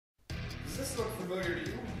familiar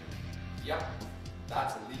to you? Yep,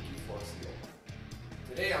 that's a leaky fork seal.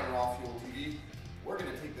 Today on RawFuelTV, we're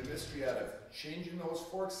going to take the mystery out of changing those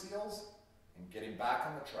fork seals and getting back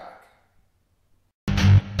on the track.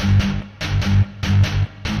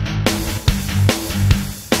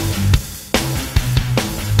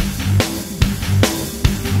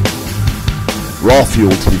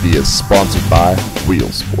 RawFuelTV is sponsored by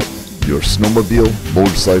Wheelsport, your snowmobile,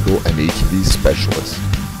 motorcycle, and ATV specialist.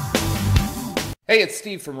 Hey, it's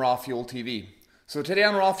Steve from RawFuelTV. So today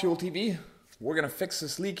on RawFuelTV, we're going to fix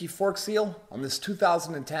this leaky fork seal on this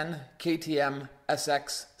 2010 KTM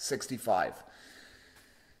SX 65.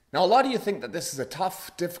 Now, a lot of you think that this is a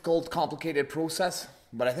tough, difficult, complicated process,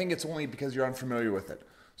 but I think it's only because you're unfamiliar with it.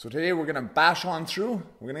 So today we're going to bash on through,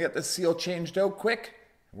 we're going to get this seal changed out quick,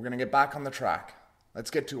 and we're going to get back on the track.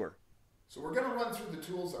 Let's get to her. So we're going to run through the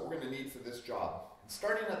tools that we're going to need for this job. And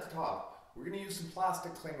starting at the top, we're going to use some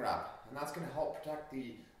plastic cling wrap, and that's going to help protect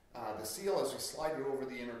the seal as we slide it over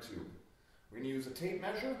the inner tube. We're going to use a tape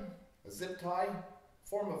measure, a zip tie,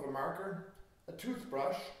 form of a marker, a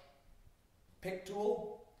toothbrush, pick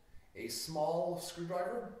tool, a small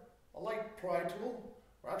screwdriver, a light pry tool.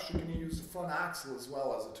 We're actually going to use the front axle as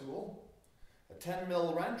well as a tool, a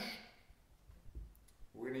 10mm wrench.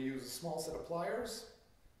 We're going to use a small set of pliers,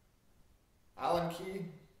 Allen key,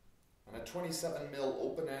 and a 27mm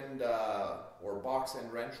open end or box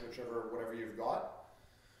end wrench, whatever you've got.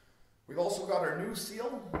 We've also got our new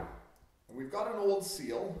seal, and we've got an old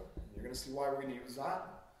seal. You're going to see why we're going to use that.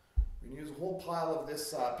 We're going to use a whole pile of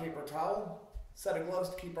this paper towel, set of gloves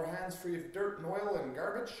to keep our hands free of dirt and oil and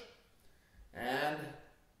garbage, and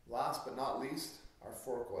last but not least, our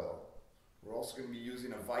fork oil. We're also going to be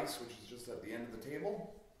using a vise, which is just at the end of the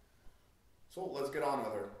table. So let's get on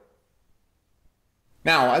with her.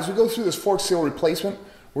 Now, as we go through this fork seal replacement,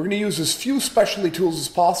 we're going to use as few specialty tools as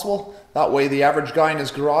possible. That way the average guy in his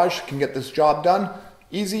garage can get this job done.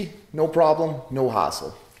 Easy, no problem, no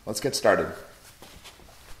hassle. Let's get started.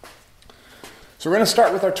 So we're going to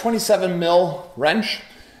start with our 27mm wrench.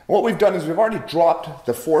 What we've done is we've already dropped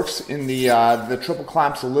the forks in the triple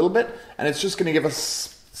clamps a little bit, and it's just going to give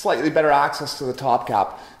us slightly better access to the top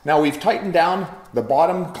cap. Now we've tightened down the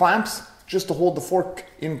bottom clamps just to hold the fork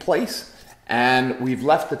in place, and we've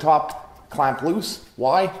left the top clamp loose.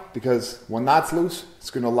 Why? Because when that's loose, it's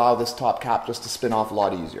going to allow this top cap just to spin off a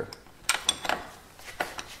lot easier.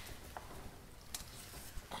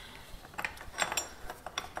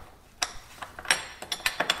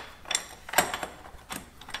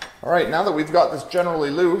 Alright, now that we've got this generally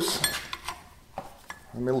loose,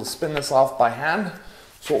 I'm able to spin this off by hand.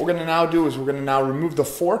 So what we're going to now do is we're going to now remove the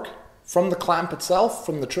fork from the clamp itself,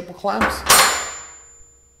 from the triple clamps.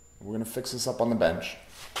 We're going to fix this up on the bench.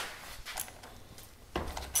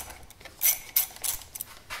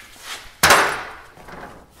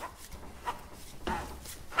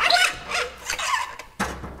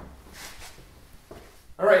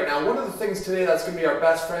 Alright, now one of the things today that's going to be our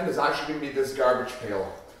best friend is actually going to be this garbage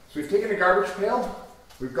pail. So we've taken a garbage pail,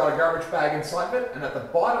 we've got a garbage bag inside of it, and at the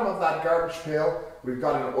bottom of that garbage pail, we've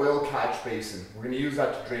got an oil catch basin. We're going to use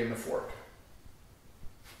that to drain the fork.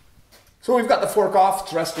 So we've got the fork off,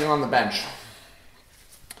 it's resting on the bench.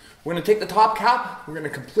 We're going to take the top cap, we're going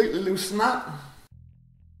to completely loosen that.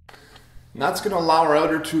 And that's going to allow our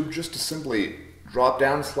outer tube just to simply drop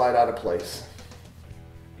down, slide out of place.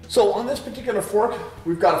 So on this particular fork,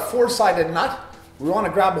 we've got a 4-sided nut. We want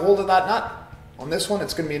to grab a hold of that nut. On this one,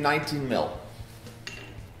 it's going to be 19mm.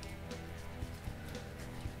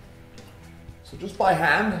 So just by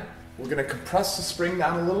hand, we're going to compress the spring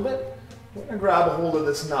down a little bit. We're going to grab a hold of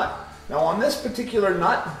this nut. Now on this particular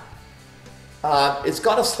nut, it's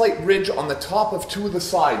got a slight ridge on the top of 2 of the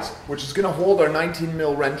sides, which is going to hold our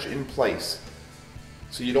 19mm wrench in place.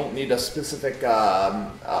 So you don't need a specific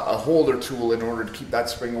a holder tool in order to keep that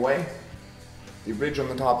spring away. The ridge on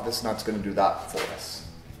the top of this nut's going to do that for us.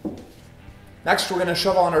 Next, we're going to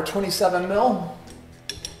shove on our 27mm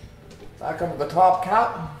back onto the top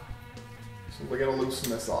cap. So we're going to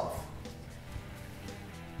loosen this off.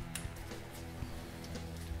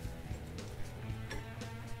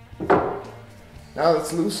 Now that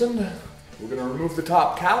it's loosened, we're going to remove the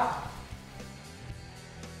top cap.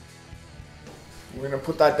 We're going to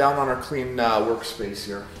put that down on our clean workspace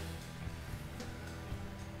here.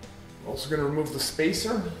 We're also going to remove the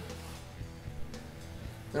spacer.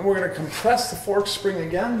 Then we're going to compress the fork spring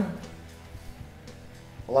again.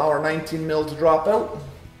 Allow our 19mm to drop out.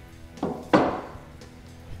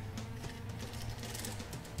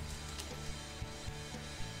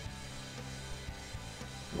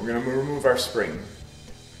 We're going to remove our spring.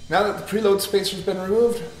 Now that the preload spacer has been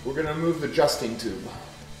removed, we're going to remove the adjusting tube.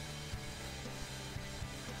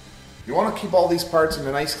 You want to keep all these parts in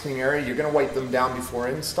a nice clean area. You're going to wipe them down before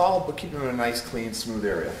install, but keep them in a nice clean smooth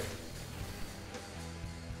area.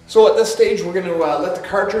 So at this stage we're going to let the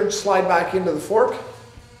cartridge slide back into the fork,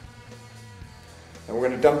 and we're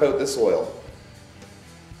going to dump out this oil.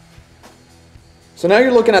 So now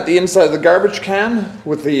you're looking at the inside of the garbage can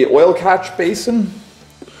with the oil catch basin.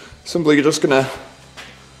 Simply you're just going to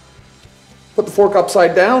put the fork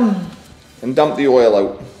upside down and dump the oil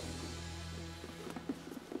out.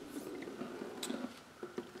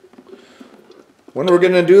 When we're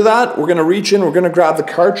going to do that, we're going to reach in, we're going to grab the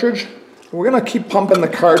cartridge, and we're going to keep pumping the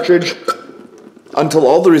cartridge until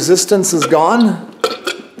all the resistance is gone,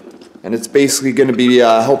 and it's basically going to be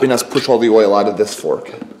helping us push all the oil out of this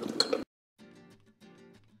fork.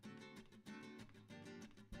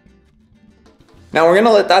 Now we're going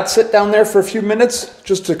to let that sit down there for a few minutes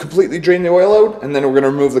just to completely drain the oil out, and then we're going to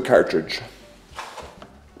remove the cartridge.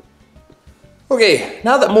 Okay,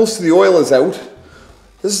 now that most of the oil is out,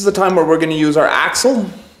 this is the time where we're going to use our axle.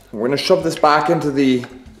 We're going to shove this back into the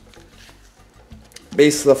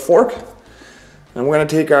base of the fork, and we're going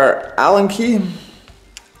to take our Allen key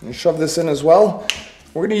and shove this in as well.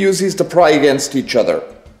 We're going to use these to pry against each other.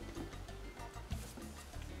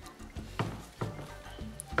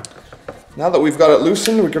 Now that we've got it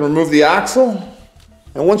loosened, we can remove the axle,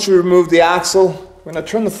 and once we remove the axle, we're going to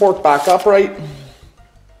turn the fork back upright,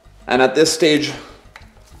 and at this stage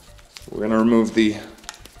we're going to remove the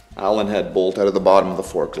Allen head bolt out of the bottom of the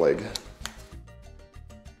fork leg.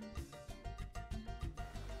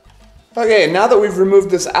 Okay, now that we've removed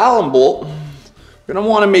this Allen bolt, we're going to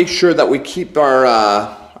want to make sure that we keep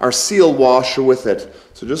our seal washer with it.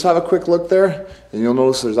 So just have a quick look there, and you'll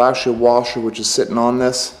notice there's actually a washer which is sitting on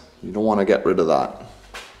this. You don't want to get rid of that.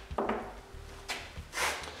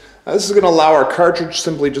 Now this is going to allow our cartridge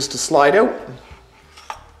simply just to slide out.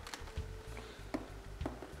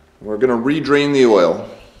 We're going to re-drain the oil.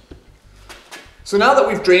 So now that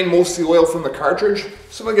we've drained most of the oil from the cartridge,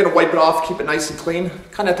 simply going to wipe it off, keep it nice and clean,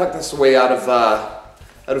 kind of tuck this away out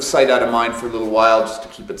of sight, out of mind for a little while just to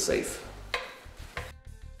keep it safe.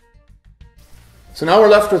 So now we're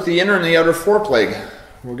left with the inner and the outer fork leg.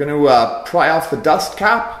 We're going to pry off the dust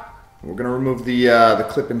cap. We're going to remove the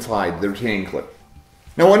clip inside, the retaining clip.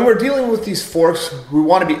 Now when we're dealing with these forks, we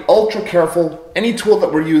want to be ultra careful. Any tool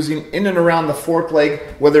that we're using in and around the fork leg,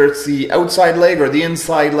 whether it's the outside leg or the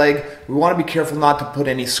inside leg, we want to be careful not to put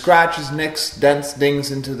any scratches, nicks, dents,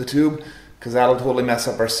 dings into the tube, because that'll totally mess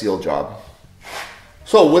up our seal job.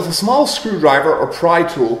 So with a small screwdriver or pry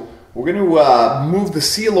tool, we're going to move the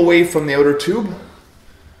seal away from the outer tube.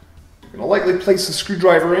 We're going to lightly place the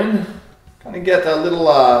screwdriver in, kind of get a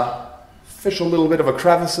little, fish a little bit of a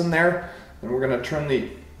crevice in there. Then we're going to turn the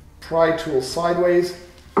pry tool sideways,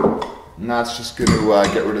 and that's just going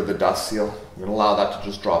to get rid of the dust seal. We're going to allow that to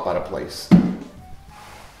just drop out of place.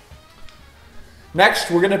 Next,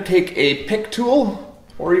 we're going to take a pick tool,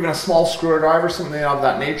 or even a small screwdriver, something of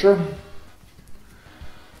that nature.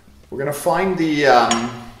 We're going to find the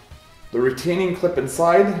retaining clip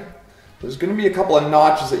inside. There's going to be a couple of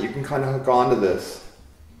notches that you can kind of hook onto this.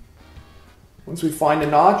 Once we find a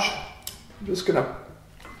notch, I'm just going to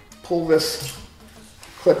pull this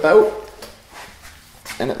clip out,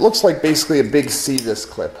 and it looks like basically a big C, this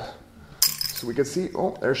clip. So we can see,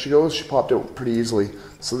 oh, there she goes, she popped out pretty easily.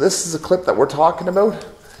 So this is a clip that we're talking about,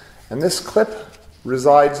 and this clip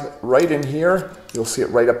resides right in here. You'll see it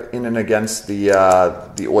right up in and against the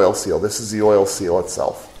oil seal. This is the oil seal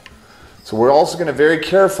itself. So we're also going to very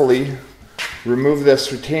carefully remove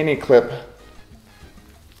this retaining clip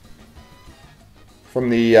from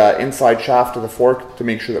the inside shaft of the fork to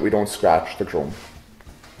make sure that we don't scratch the chrome.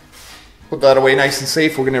 Put that away nice and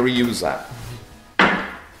safe. We're going to reuse that.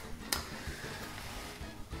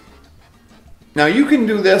 Now you can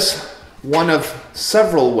do this one of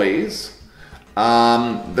several ways.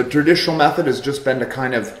 The traditional method has just been to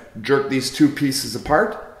kind of jerk these two pieces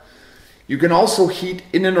apart. You can also heat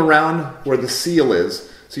in and around where the seal is.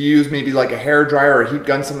 So you use maybe like a hairdryer or a heat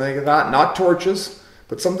gun, something like that, not torches,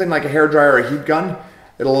 but something like a hairdryer or a heat gun.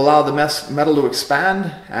 It'll allow the metal to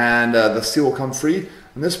expand, and the seal will come free.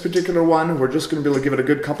 In this particular one, we're just going to be able to give it a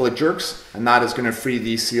good couple of jerks, and that is going to free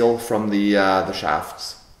the seal from the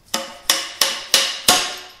shafts.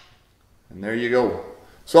 And there you go.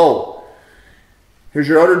 So, here's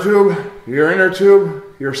your outer tube, your inner tube,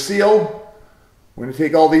 your seal. We're going to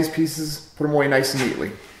take all these pieces, put them away nice and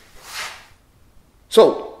neatly.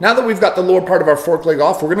 So, now that we've got the lower part of our fork leg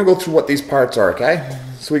off, we're going to go through what these parts are, okay?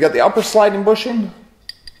 So we got the upper sliding bushing,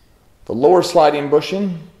 the lower sliding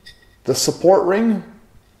bushing, the support ring,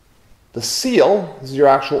 the seal, this is your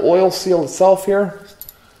actual oil seal itself here,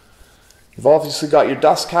 You've obviously got your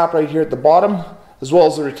dust cap right here at the bottom, as well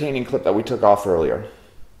as the retaining clip that we took off earlier.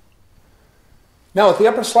 Now with the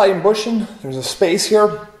upper sliding bushing, there's a space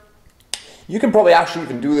here. You can probably actually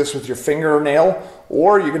even do this with your fingernail,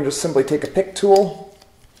 or you can just simply take a pick tool,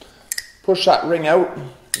 push that ring out,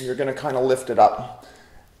 and you're going to kind of lift it up.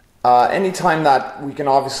 Anytime that we can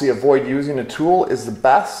obviously avoid using a tool is the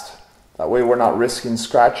best. That way we're not risking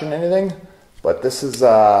scratching anything. But this is it's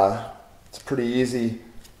a pretty easy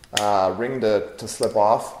ring to slip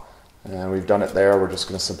off. And we've done it there. We're just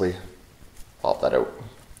going to simply pop that out.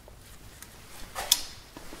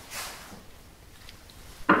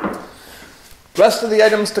 The rest of the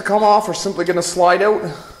items to come off are simply going to slide out.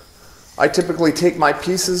 I typically take my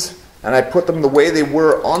pieces and I put them the way they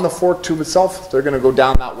were on the fork tube itself. They're going to go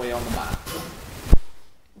down that way on the mat.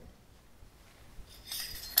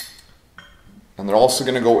 And they're also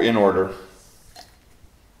going to go in order.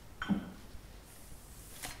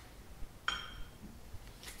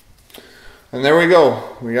 And there we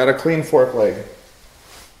go. We got a clean fork leg.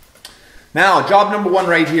 Now, job number one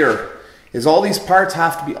right here is all these parts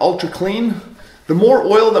have to be ultra clean. The more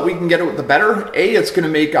oil that we can get out, the better. It's going to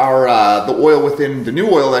make our the oil within the new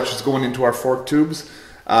oil that's just going into our fork tubes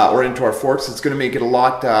or into our forks. It's going to make it a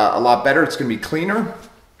lot better. It's going to be cleaner,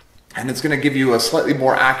 and it's going to give you a slightly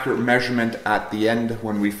more accurate measurement at the end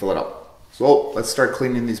when we fill it up. So let's start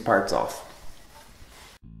cleaning these parts off.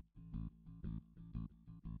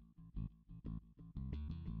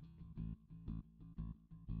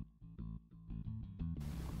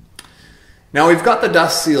 Now we've got the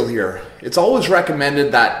dust seal here. It's always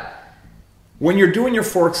recommended that when you're doing your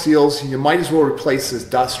fork seals, you might as well replace this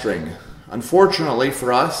dust ring. Unfortunately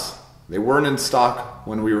for us, they weren't in stock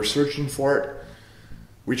when we were searching for it.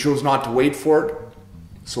 We chose not to wait for it.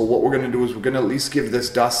 So what we're going to do is we're going to at least give this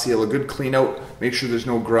dust seal a good clean out, make sure there's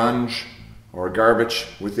no grunge or garbage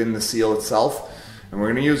within the seal itself. And we're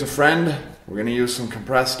going to use a friend, we're going to use some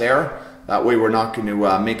compressed air. That way we're not going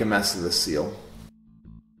to make a mess of the seal.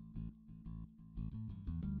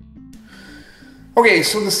 Okay,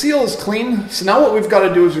 so the seal is clean. So now what we've got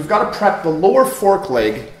to do is we've got to prep the lower fork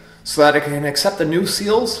leg so that it can accept the new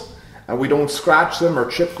seals and we don't scratch them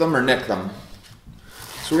or chip them or nick them.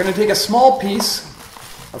 So we're going to take a small piece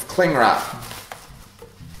of cling wrap.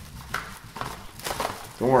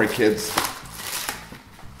 Don't worry, kids.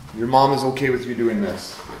 Your mom is okay with you doing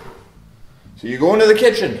this. So you go into the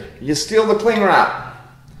kitchen, you steal the cling wrap,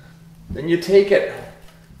 then you take it.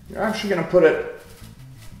 You're actually going to put it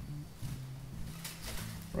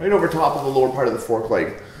right over top of the lower part of the fork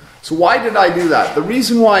leg. So why did I do that? The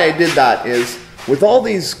reason why I did that is with all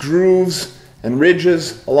these grooves and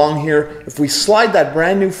ridges along here, if we slide that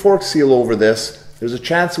brand new fork seal over this, there's a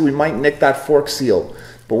chance that we might nick that fork seal.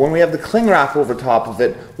 But when we have the cling wrap over top of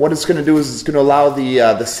it, what it's going to do is it's going to allow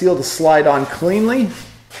the seal to slide on cleanly,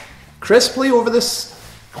 crisply over this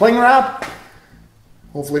cling wrap,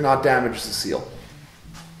 hopefully not damage the seal.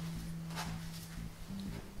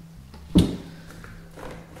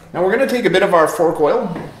 Now we're going to take a bit of our fork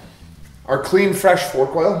oil, our clean, fresh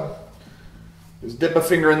fork oil. Just dip a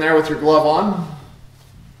finger in there with your glove on.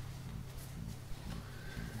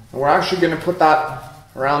 And we're actually going to put that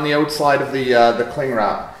around the outside of the cling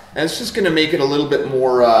wrap. And it's just going to make it a little bit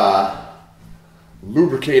more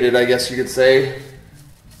lubricated, I guess you could say.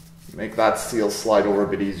 Make that seal slide over a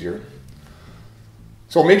bit easier.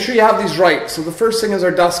 So make sure you have these right. So the first thing is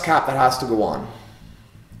our dust cap that has to go on.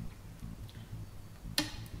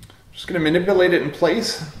 Just going to manipulate it in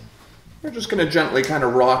place. We're just going to gently kind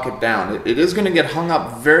of rock it down. It is going to get hung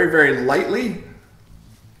up very, very lightly,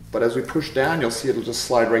 but as we push down, you'll see it'll just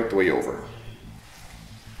slide right the way over.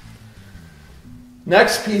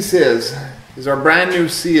 Next piece is our brand new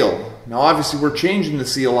seal. Now obviously we're changing the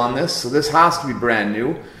seal on this, so this has to be brand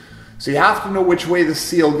new. So you have to know which way the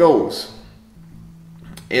seal goes.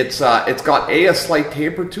 It's got a slight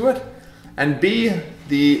taper to it, and B,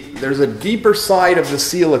 there's a deeper side of the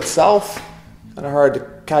seal itself. Kind of hard to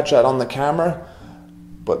catch that on the camera,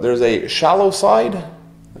 but there's a shallow side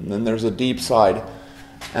and then there's a deep side.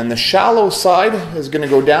 And the shallow side is going to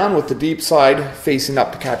go down with the deep side facing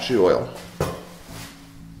up to catch the oil.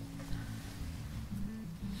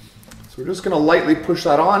 So we're just going to lightly push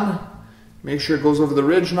that on, make sure it goes over the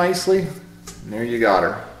ridge nicely, and there you got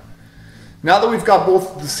her. Now that we've got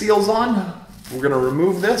both the seals on, we're going to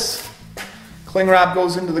remove this. Cling wrap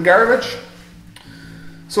goes into the garbage.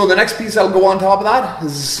 So the next piece that'll go on top of that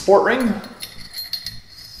is the sport ring.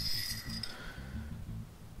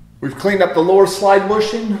 We've cleaned up the lower slide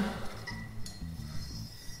bushing.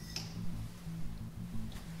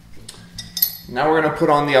 Now we're going to put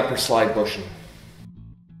on the upper slide bushing.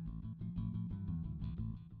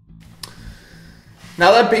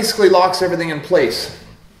 Now that basically locks everything in place.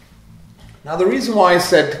 Now the reason why I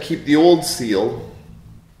said to keep the old seal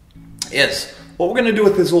is, what we're going to do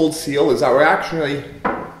with this old seal is that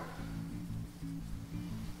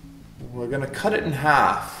we're going to cut it in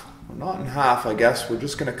half. Well, not in half, I guess. We're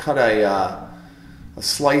just going to cut a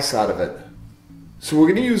slice out of it. So we're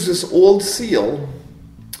going to use this old seal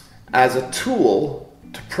as a tool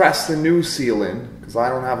to press the new seal in, because I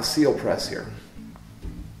don't have a seal press here.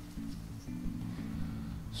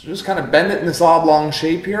 So just kind of bend it in this oblong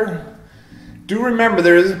shape here. Do remember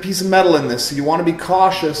there is a piece of metal in this, so you want to be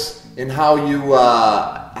cautious in how you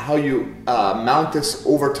mount this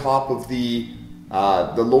over top of the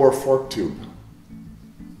lower fork tube.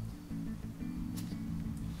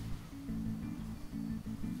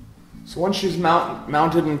 So once she's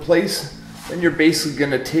mounted in place, then you're basically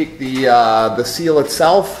going to take the seal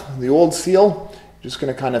itself, the old seal, just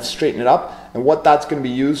going to kind of straighten it up. And what that's going to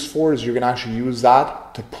be used for is you're going to actually use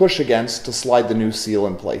that to push against to slide the new seal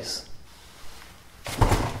in place.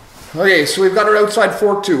 Okay, so we've got our outside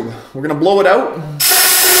fork tube. We're going to blow it out.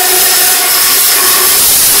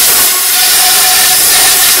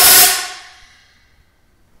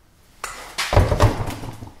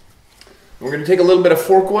 We're going to take a little bit of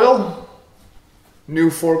fork oil, new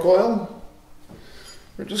fork oil.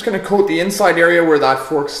 We're just going to coat the inside area where that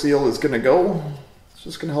fork seal is going to go. It's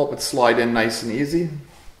just going to help it slide in nice and easy.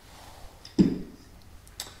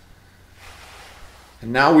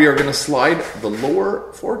 And now we are going to slide the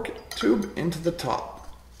lower fork tube into the top.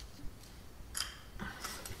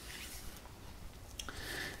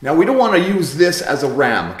 Now we don't want to use this as a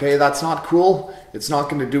ram, okay? That's not cool. It's not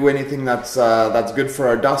going to do anything that's good for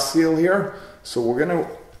our dust seal here. So we're going to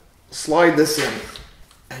slide this in,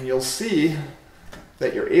 and you'll see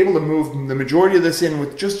that you're able to move the majority of this in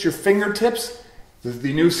with just your fingertips.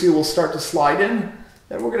 The new seal will start to slide in.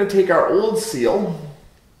 Then we're going to take our old seal.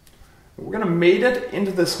 We're going to mate it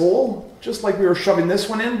into this hole, just like we were shoving this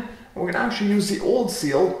one in. And we're going to actually use the old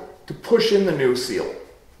seal to push in the new seal.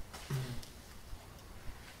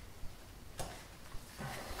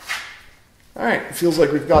 Alright, it feels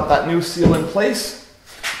like we've got that new seal in place.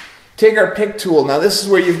 Take our pick tool. Now this is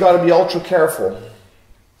where you've got to be ultra careful.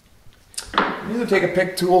 You either take a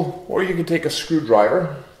pick tool or you can take a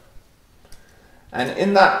screwdriver. And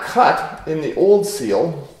in that cut in the old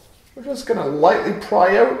seal, we're just going to lightly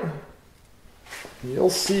pry out.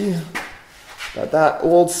 You'll see that that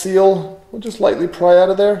old seal will just lightly pry out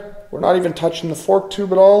of there. We're not even touching the fork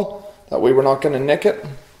tube at all. That way we're not going to nick it.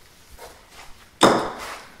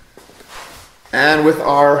 And with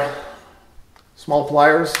our small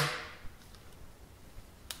pliers,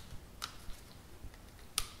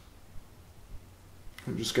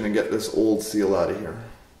 I'm just going to get this old seal out of here.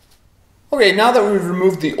 Okay, now that we've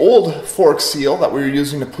removed the old fork seal that we were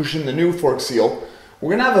using to push in the new fork seal,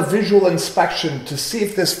 we're going to have a visual inspection to see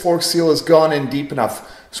if this fork seal has gone in deep enough.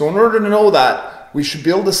 So in order to know that, we should be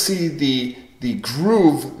able to see the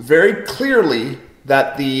groove very clearly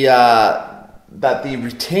that the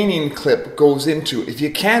retaining clip goes into. If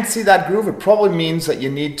you can't see that groove, it probably means that you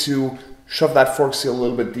need to shove that fork seal a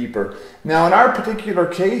little bit deeper. Now in our particular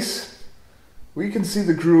case, we can see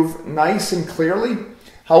the groove nice and clearly.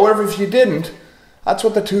 However, if you didn't, that's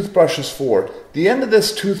what the toothbrush is for. The end of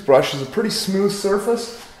this toothbrush is a pretty smooth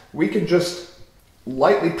surface. We can just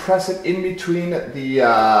lightly press it in between the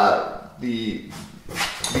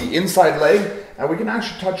inside leg, and we can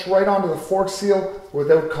actually touch right onto the fork seal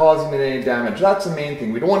without causing it any damage. That's the main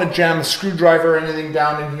thing. We don't want to jam a screwdriver or anything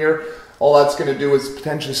down in here. All that's going to do is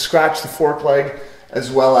potentially scratch the fork leg as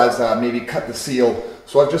well as maybe cut the seal.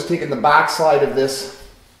 So I've just taken the back side of this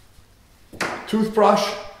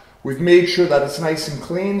toothbrush. We've made sure that it's nice and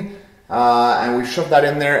clean, and we've shoved that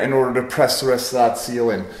in there in order to press the rest of that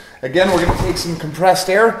seal in. Again, we're going to take some compressed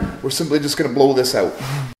air. We're simply just going to blow this out.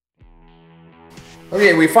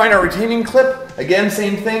 Okay, we find our retaining clip. Again,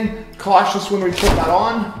 same thing. Cautious when we put that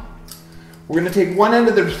on. We're going to take one end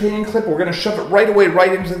of the retaining clip. We're going to shove it right away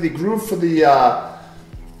right into the groove for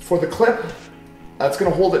the clip. That's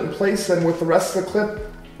going to hold it in place. And with the rest of the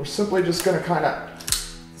clip, we're simply just going to kind of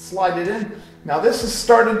slide it in. Now this is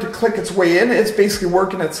starting to click its way in. It's basically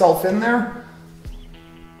working itself in there.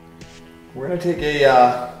 We're going to take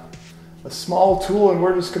a small tool and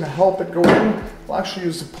we're just going to help it go in. We'll actually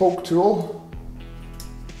use the poke tool.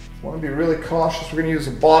 Want to be really cautious. We're going to use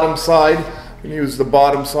the bottom side. We're going to use the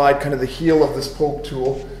bottom side, kind of the heel of this poke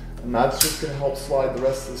tool. And that's just going to help slide the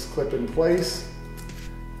rest of this clip in place.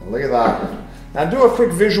 And look at that. Now do a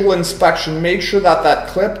quick visual inspection. Make sure that that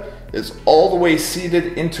clip is all the way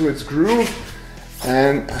seated into its groove.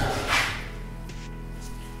 And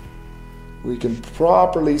we can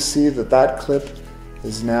properly see that that clip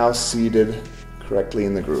is now seated correctly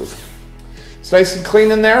in the groove. It's nice and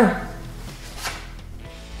clean in there.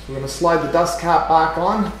 We're going to slide the dust cap back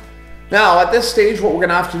on. Now at this stage what we're going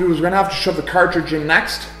to have to do is we're going to have to shove the cartridge in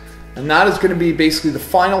next, and that is going to be basically the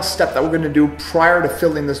final step that we're going to do prior to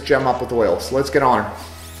filling this gem up with oil. So let's get on her.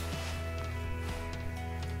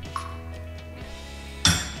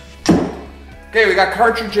 Okay, we got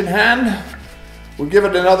cartridge in hand. We'll give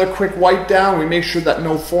it another quick wipe down. We make sure that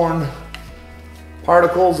no foreign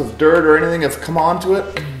particles of dirt or anything have come onto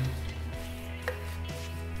it.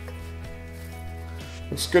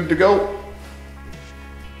 Looks good to go.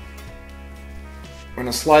 I'm going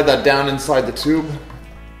to slide that down inside the tube.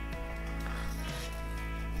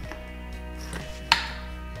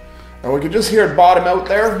 And we can just hear it bottom out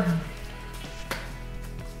there.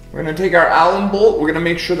 We're going to take our Allen bolt. We're going to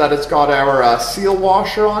make sure that it's got our seal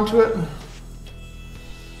washer onto it.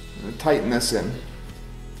 And tighten this in.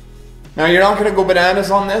 Now you're not going to go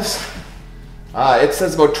bananas on this. It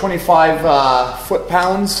says about 25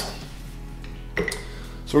 foot-pounds.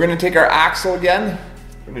 So we're going to take our axle again.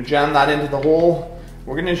 We're going to jam that into the hole.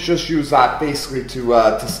 We're going to just use that basically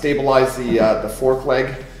to stabilize the fork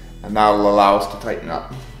leg, and that will allow us to tighten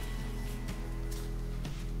up.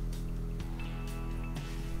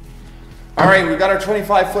 Alright, we've got our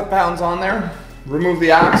 25 foot-pounds on there. Remove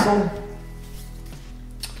the axle.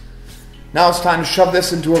 Now it's time to shove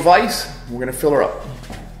this into a vise. We're going to fill her up.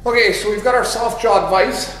 Okay, so we've got our soft jawed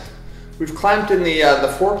vise. We've clamped in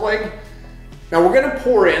the fork leg. Now we're going to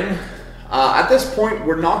pour in. At this point,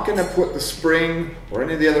 we're not going to put the spring or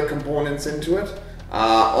any of the other components into it.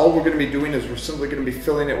 All we're going to be doing is we're simply going to be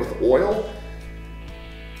filling it with oil.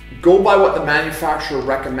 Go by what the manufacturer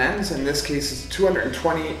recommends. In this case, it's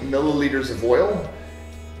 220 milliliters of oil.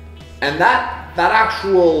 And that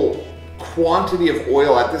actual quantity of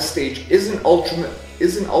oil at this stage isn't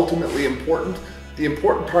ultimately important. The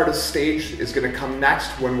important part of the stage is going to come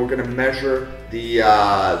next when we're going to measure the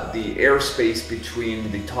airspace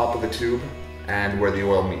between the top of the tube and where the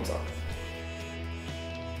oil meets up.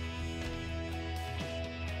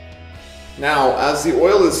 Now, as the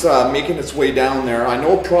oil is making its way down there, I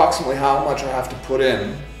know approximately how much I have to put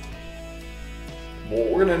in. What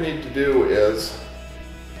we're going to need to do is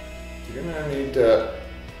we're going to need to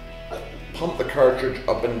pump the cartridge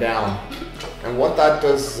up and down. And what that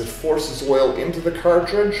does is it forces oil into the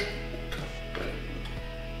cartridge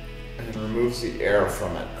and removes the air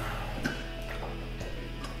from it.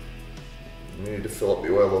 We need to fill up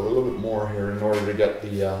the oil a little bit more here in order to get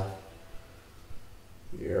the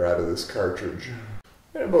air out of this cartridge.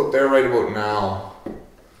 Right about there, right about now.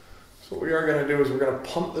 So what we are going to do is we're going to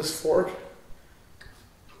pump this fork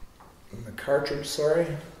in the cartridge, sorry.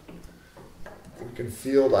 We can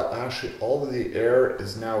feel that actually all of the air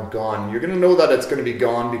is now gone. You're going to know that it's going to be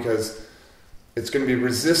gone because it's going to be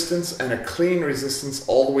resistance, and a clean resistance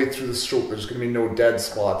all the way through the stroke. There's going to be no dead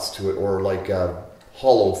spots to it or like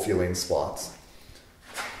hollow feeling spots.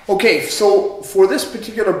 Okay, so for this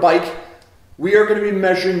particular bike, we are going to be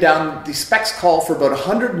measuring down, the specs call for about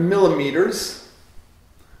 100 millimeters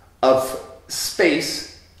of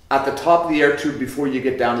space at the top of the air tube before you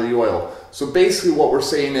get down to the oil. So basically what we're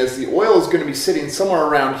saying is the oil is going to be sitting somewhere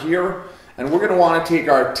around here, and we're going to want to take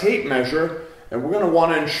our tape measure and we're going to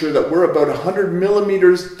want to ensure that we're about 100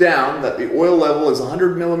 millimeters down, that the oil level is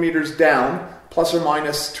 100 millimeters down, plus or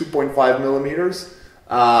minus 2.5 millimeters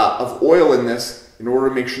of oil in this, in order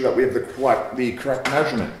to make sure that we have the correct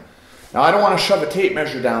measurement. Now I don't want to shove a tape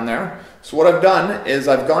measure down there, so what I've done is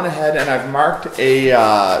I've gone ahead and I've marked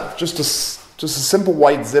just a simple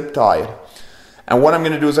white zip tie. And what I'm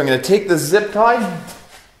going to do is I'm going to take the zip tie,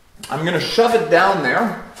 I'm going to shove it down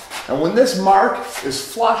there, and when this mark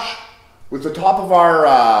is flush with the top of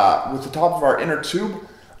our inner tube,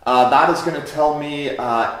 that is going to tell me,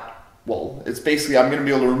 well, it's basically I'm going to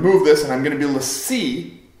be able to remove this and I'm going to be able to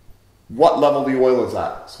see what level the oil is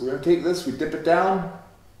at. So we're going to take this, we dip it down,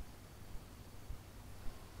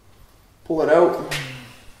 pull it out,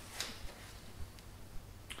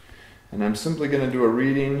 and I'm simply going to do a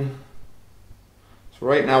reading. So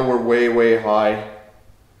right now we're way, way high.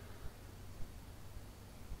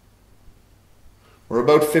 We're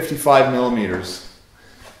about 55 millimeters.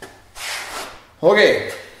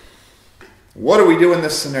 Okay, what do we do in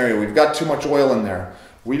this scenario? We've got too much oil in there.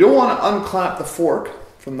 We don't want to unclamp the fork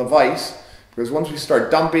from the vise, because once we start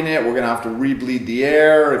dumping it, we're going to have to re-bleed the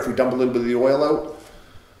air if we dump a little bit of the oil out.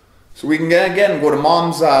 So we can again go to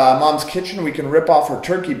mom's kitchen, we can rip off her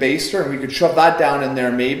turkey baster and we could shove that down in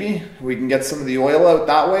there maybe. We can get some of the oil out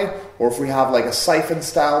that way, or if we have like a siphon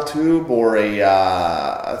style tube or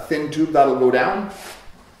a thin tube, that'll go down.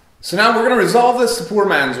 So now we're going to resolve this the poor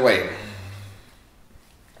man's way.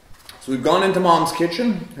 So we've gone into Mom's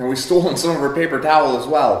kitchen and we've stolen some of her paper towel as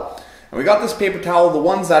well. And we got this paper towel, the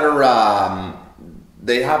ones that are,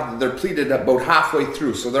 they're pleated about halfway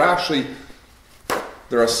through. So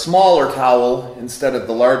they're a smaller towel instead of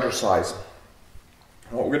the larger size.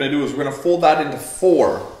 And what we're going to do is we're going to fold that into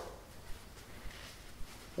 4.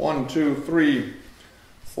 1, 2, 3,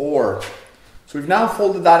 4. So we've now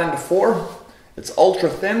folded that into 4. It's ultra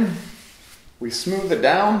thin. We smooth it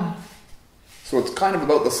down. So it's kind of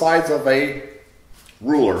about the size of a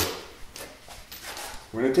ruler.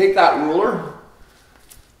 We're going to take that ruler.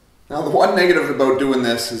 Now the one negative about doing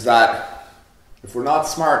this is that if we're not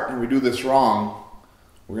smart and we do this wrong,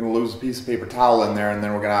 we're going to lose a piece of paper towel in there, and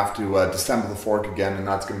then we're going to have to disassemble the fork again, and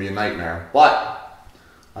that's going to be a nightmare. But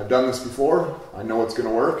I've done this before. I know it's going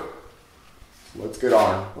to work. So let's get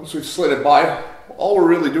on. Once we've slid it by, all we're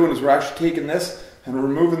really doing is we're actually taking this and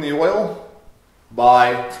removing the oil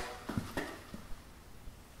by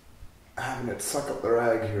having it suck up the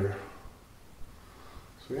rag here.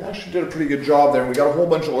 So we actually did a pretty good job there. We got a whole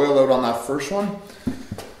bunch of oil out on that first one.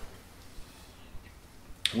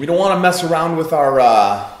 We don't want to mess around with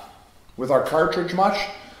our cartridge much,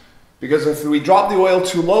 because if we drop the oil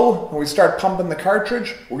too low and we start pumping the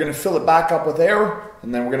cartridge, we're going to fill it back up with air,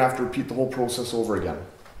 and then we're going to have to repeat the whole process over again.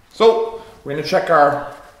 So we're going to check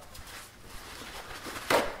our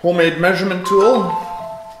homemade measurement tool.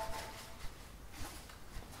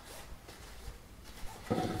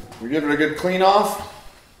 We give it a good clean off.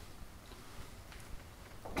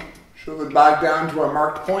 Shove it back down to our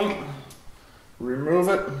marked point. Remove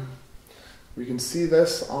it. We can see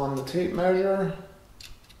this on the tape measure.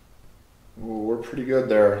 Oh, we're pretty good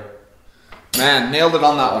there. Man, nailed it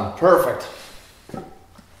on that one. Perfect.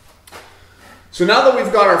 So now that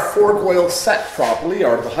we've got our fork oil set properly,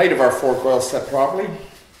 or the height of our fork oil set properly,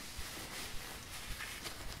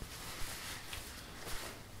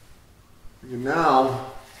 we can now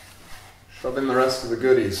shove in the rest of the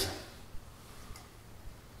goodies.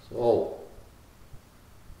 So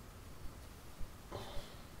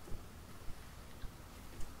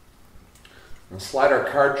we'll slide our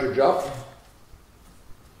cartridge up.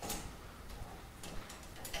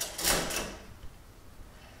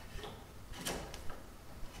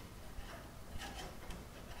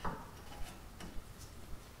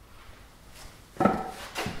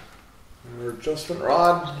 Our adjustment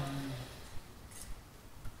rod.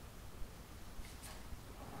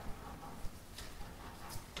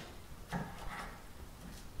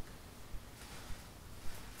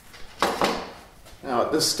 Now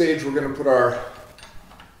at this stage we're going to put our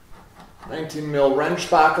 19 mil wrench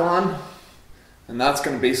back on, and that's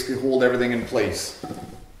going to basically hold everything in place.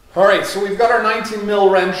 Alright, so we've got our 19 mil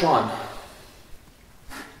wrench on.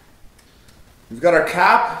 We've got our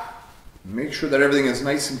cap. Make sure that everything is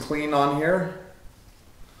nice and clean on here.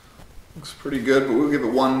 Looks pretty good, but we'll give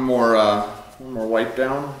it one more wipe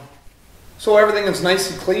down. So everything is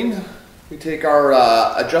nice and clean. We take our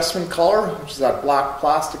adjustment collar, which is that black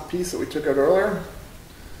plastic piece that we took out earlier.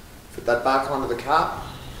 Fit that back onto the cap.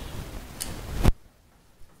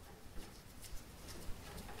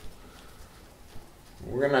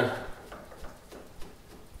 We're going to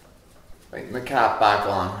tighten the cap back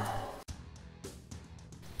on.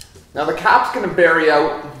 Now the cap's going to bury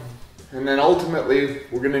out, and then ultimately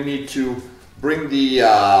we're going to need to bring the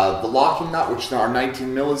locking nut, which our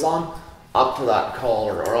 19 mil is on, up to that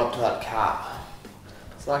collar or up to that cap.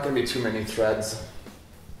 It's not going to be too many threads.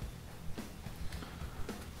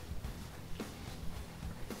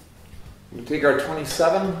 We take our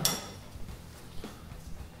 27.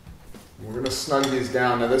 We're going to snug these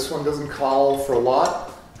down. Now this one doesn't call for a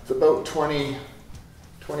lot. It's about 20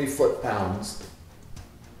 foot-pounds.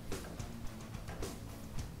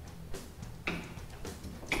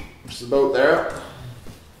 Which is about there.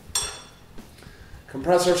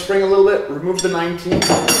 Compress our spring a little bit, remove the 19.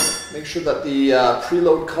 Make sure that the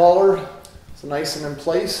preload collar is nice and in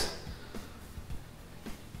place.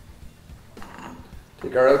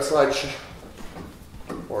 Take our outside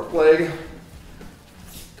fork leg,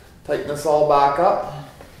 tighten this all back up.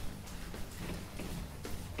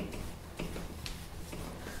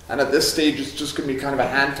 And at this stage, it's just going to be kind of a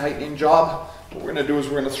hand tightening job. What we're going to do is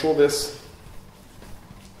we're going to throw this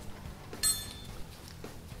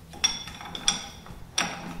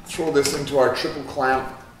into our triple clamp,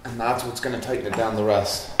 and that's what's going to tighten it down the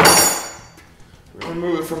rest. We're going to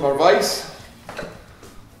remove it from our vise.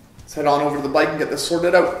 Let's head on over to the bike and get this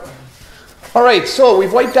sorted out. Alright, so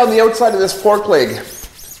we've wiped down the outside of this fork leg.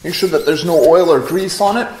 Make sure that there's no oil or grease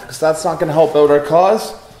on it, because that's not going to help out our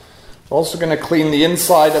cause. We're also going to clean the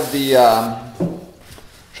inside of the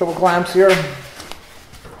triple clamps here.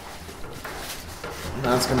 And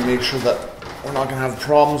that's going to make sure that we're not going to have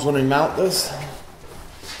problems when we mount this.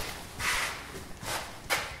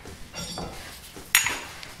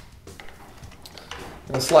 I'm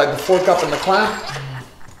going to slide the fork up in the clamp.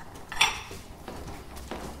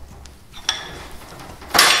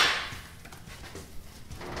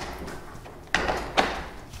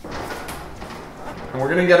 And we're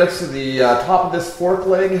going to get it so the top of this fork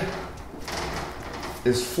leg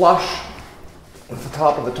is flush with the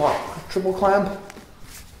top of the top triple clamp.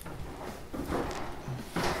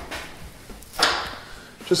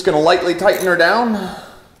 Just going to lightly tighten her down.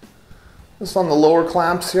 Just on the lower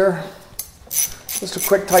clamps here. Just a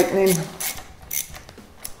quick tightening.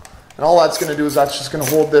 And all that's going to do is that's just going to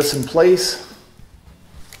hold this in place.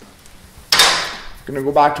 Going to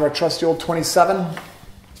go back to our trusty old 27.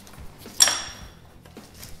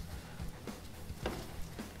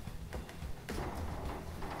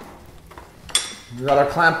 We got our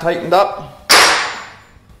clamp tightened up.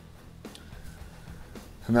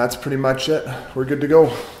 And that's pretty much it. We're good to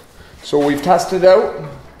go. So we've tested it out.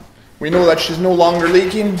 We know that she's no longer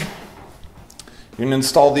leaking. You can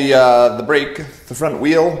install the brake, the front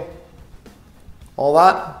wheel, all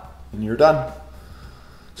that, and you're done.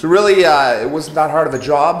 So really, it wasn't that hard of a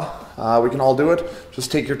job. We can all do it.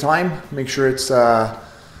 Just take your time. Make sure it's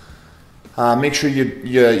make sure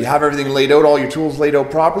you have everything laid out, all your tools laid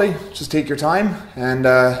out properly. Just take your time, and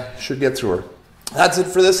should get through her. That's it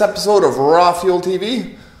for this episode of Raw Fuel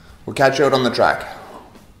TV. We'll catch you out on the track.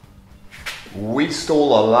 We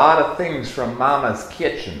stole a lot of things from Mama's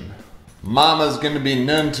kitchen. Mama's gonna be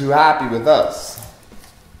none too happy with us.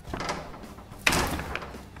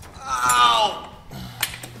 Ow!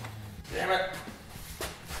 Damn it.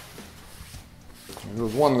 There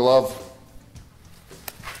goes one glove.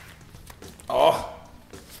 Oh.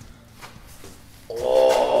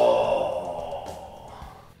 Oh.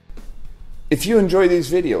 If you enjoy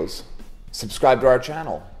these videos, subscribe to our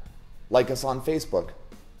channel, like us on Facebook,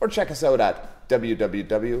 or check us out at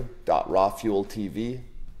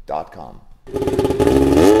www.rawfueltv.com.